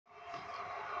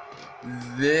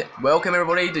Welcome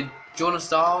everybody to Jordan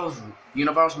Styles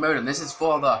Universe Mode, and this is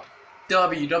for the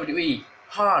WWE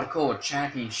Hardcore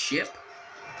Championship.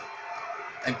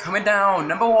 And coming down,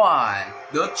 number 1,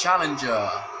 the challenger,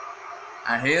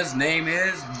 and his name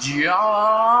is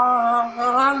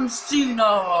John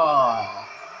Cena.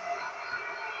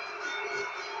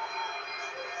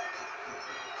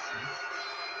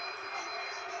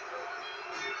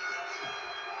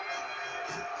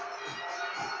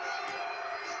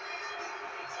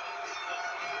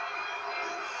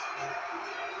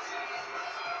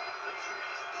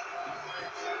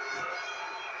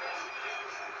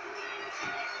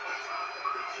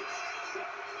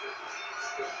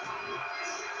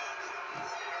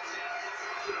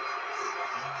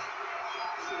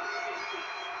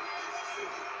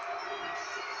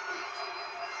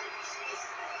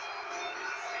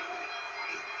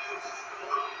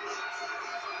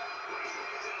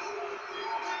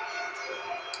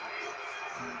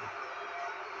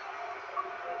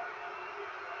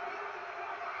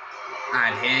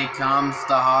 And here comes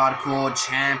the Hardcore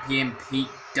Champion, Pete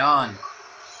Dunne.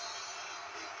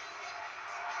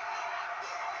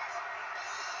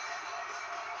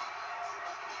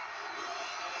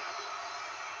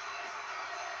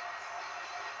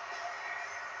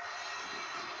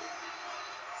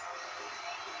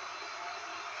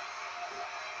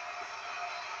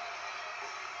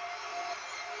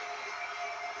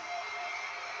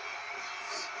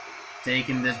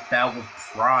 Taking this belt with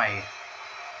pride.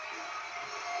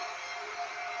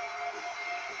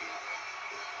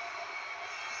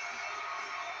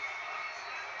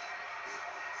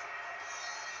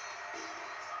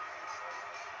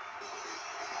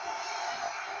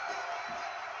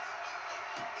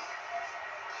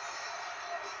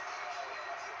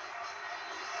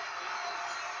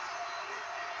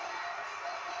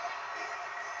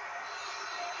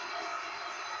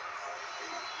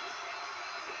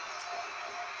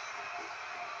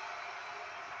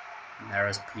 There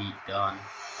is Pete Dunne.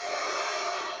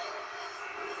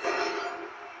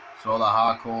 So the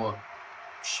Hardcore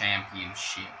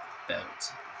Championship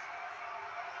belt.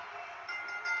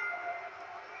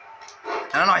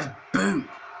 And a nice boot.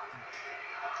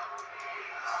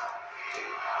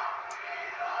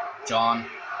 John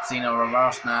Cena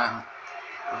reverse now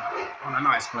on a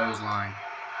nice clothesline.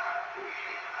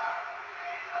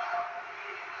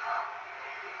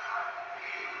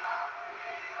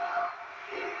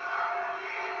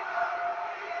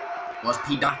 What's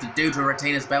Pete Dunne have to do to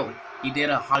retain his belt? He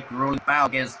did a high rolling bout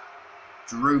against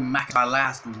Drew McIntyre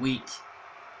last week.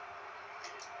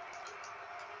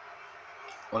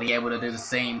 Was he able to do the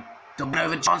same? Double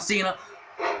over John Cena.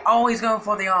 Oh, he's going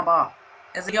for the armbar.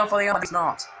 Is he going for the armbar? He's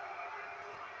not.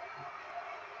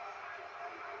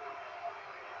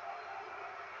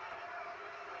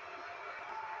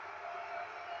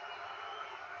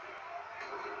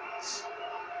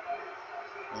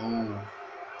 Oh.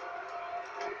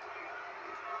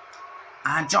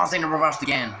 And John Cena reversed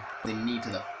again. The knee to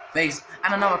the face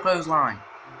and another clothesline.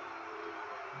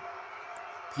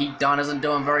 Pete Dunne isn't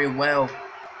doing very well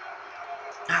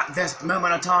at this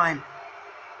moment of time.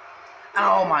 And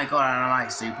oh my god, and a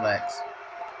nice suplex.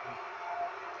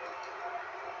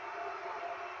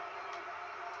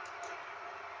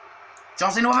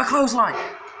 John Cena with a clothesline.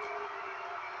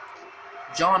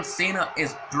 John Cena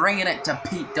is bringing it to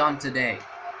Pete Dunne today.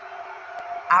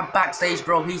 At backstage,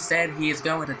 bro, he said he is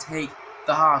going to take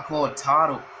the Hardcore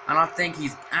title, and I think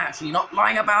he's actually not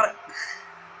lying about it.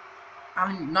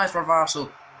 And nice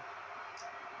reversal.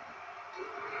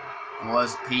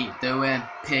 What's Pete doing?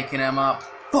 Picking him up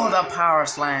for the power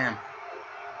slam.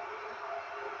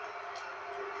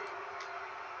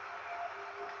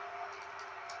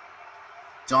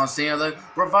 John Cena though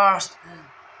reversed,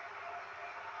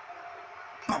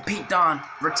 but Pete Dunne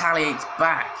retaliates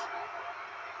back.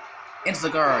 Into the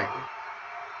Guri.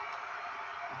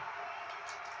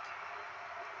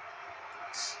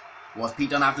 What's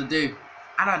Pete Dunne have to do?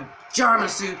 And a German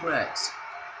suplex.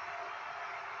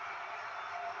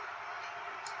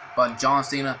 But John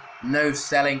Cena no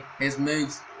selling his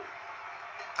moves.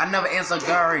 Another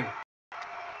enziguri.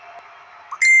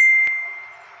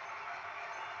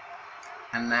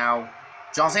 And now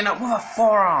John Cena with a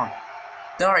forearm.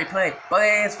 Dirty play, but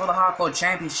it is for the Hardcore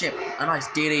Championship. A nice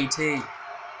DDT.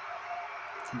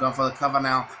 I'm going for the cover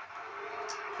now.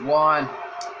 1.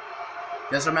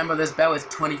 Just remember, this belt is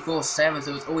 24/7,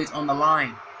 so it's always on the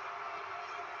line.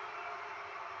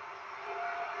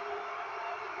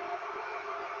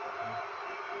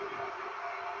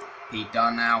 Pete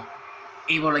Dunne now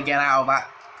able to get out of that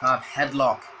kind of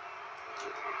headlock.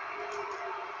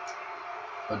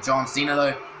 But John Cena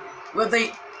though, with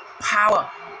the power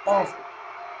of.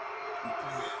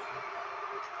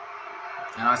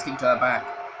 A nice kick to the back.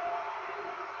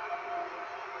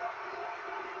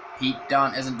 Pete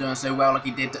Dunne isn't doing so well like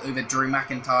he did over Drew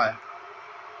McIntyre.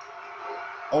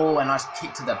 Oh, a nice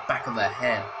kick to the back of the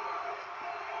head.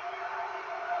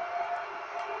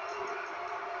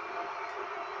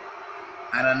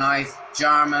 And a nice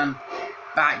German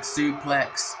back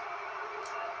suplex.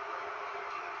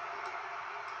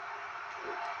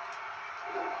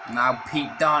 Now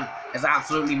Pete Dunne is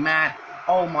absolutely mad.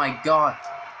 Oh my god.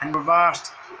 And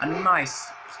reversed. A nice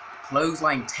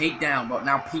clothesline takedown. But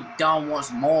now Pete Dunne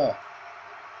wants more.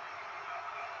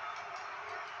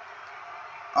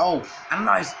 Oh, and a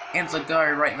nice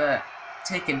enziguri right there.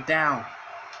 Taking down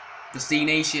the C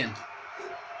Nation.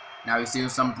 Now he's doing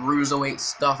some bruiserweight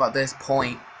stuff at this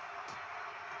point.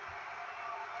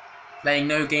 Playing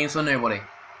no games for nobody.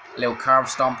 Little curve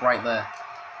stomp right there.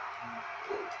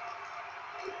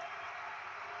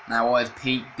 Now what is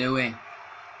Pete doing?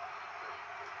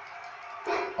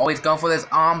 Oh, he's gone for this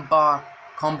armbar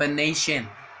combination.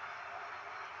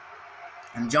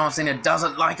 And John Cena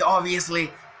doesn't like it,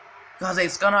 obviously. Because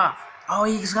it's gonna... Oh,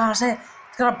 he's gonna say...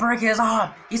 It's gonna break his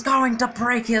arm. He's going to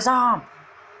break his arm.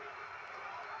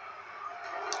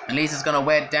 At least it's gonna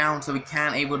wear it down so he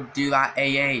can't able to do that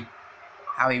AA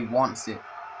how he wants it.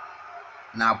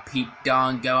 Now Pete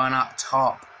Dunne going up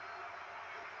top.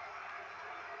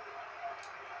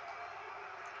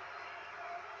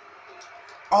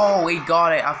 Oh, he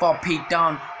got it. I thought Pete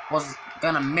Dunne was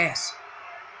gonna miss.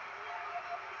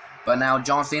 But now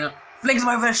John Cena flings him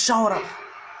over his shoulder.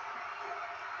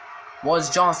 What is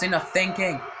John Cena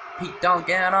thinking? Pete Dunne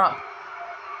getting up.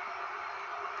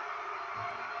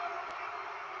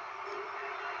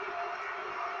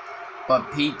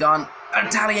 But Pete Dunne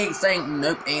retaliates, saying,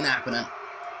 nope, ain't happening.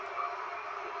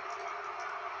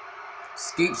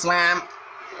 Scoop slam.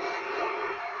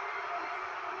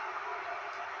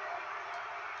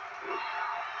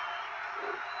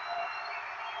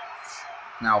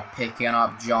 Now picking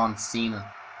up John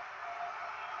Cena.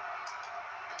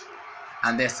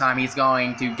 And this time he's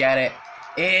going to get it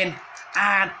in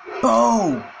and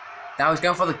boom! Now he's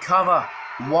going for the cover.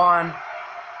 1,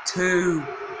 2,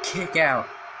 kick out.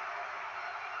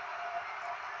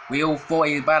 We all thought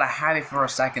he was about to have it for a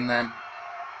second then.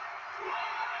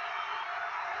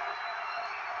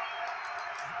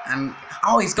 And,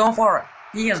 oh, he's going for it.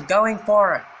 He is going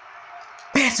for it.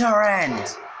 Bitter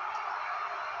end.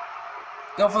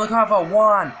 Go for the cover.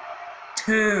 1,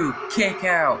 2, kick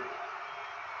out.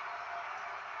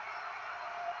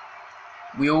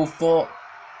 We all thought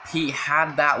Pete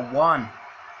had that one.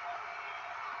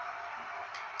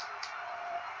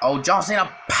 Oh, John Cena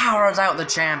powers out the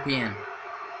champion.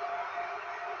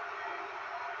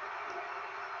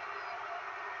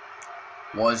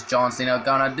 What is John Cena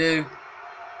gonna do?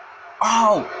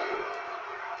 Oh!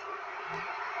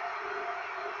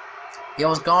 He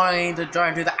was going to try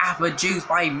and do the apple juice,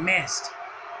 but he missed.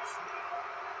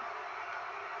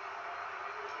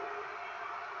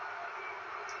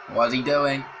 What is he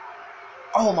doing?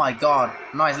 Oh my god.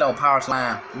 Nice little power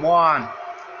slam. 1.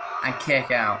 And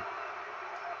kick out.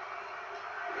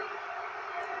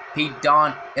 Pete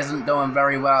Dunne isn't doing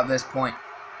very well at this point.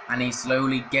 And he's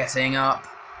slowly getting up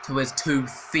to his 2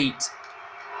 feet.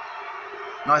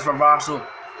 Nice reversal.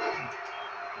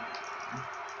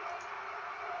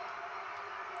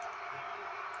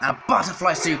 And a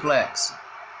butterfly suplex.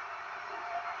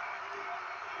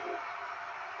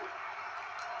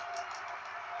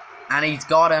 And he's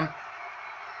got him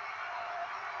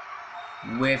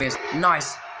with his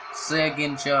nice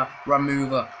signature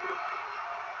remover.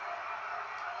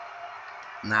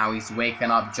 Now he's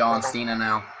waking up John Cena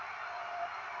now.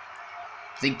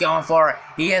 Is he going for it?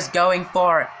 He is going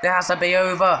for it. That has to be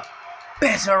over.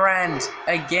 Bitter end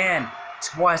again.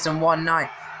 Twice in one night.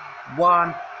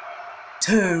 1,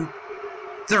 2,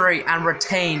 3, and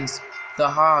retains the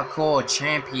Hardcore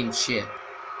Championship.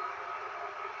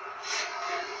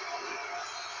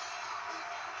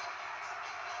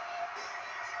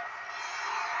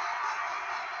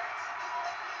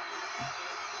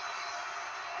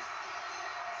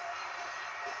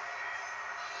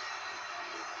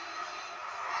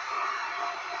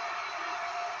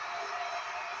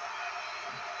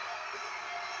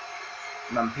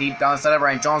 When Pete Dunne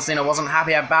celebrating, John Cena wasn't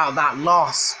happy about that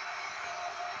loss.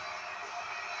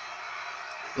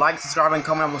 Like, subscribe, and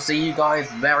comment. We'll see you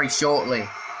guys very shortly.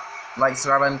 Like,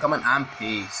 subscribe, and comment, and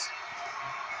peace.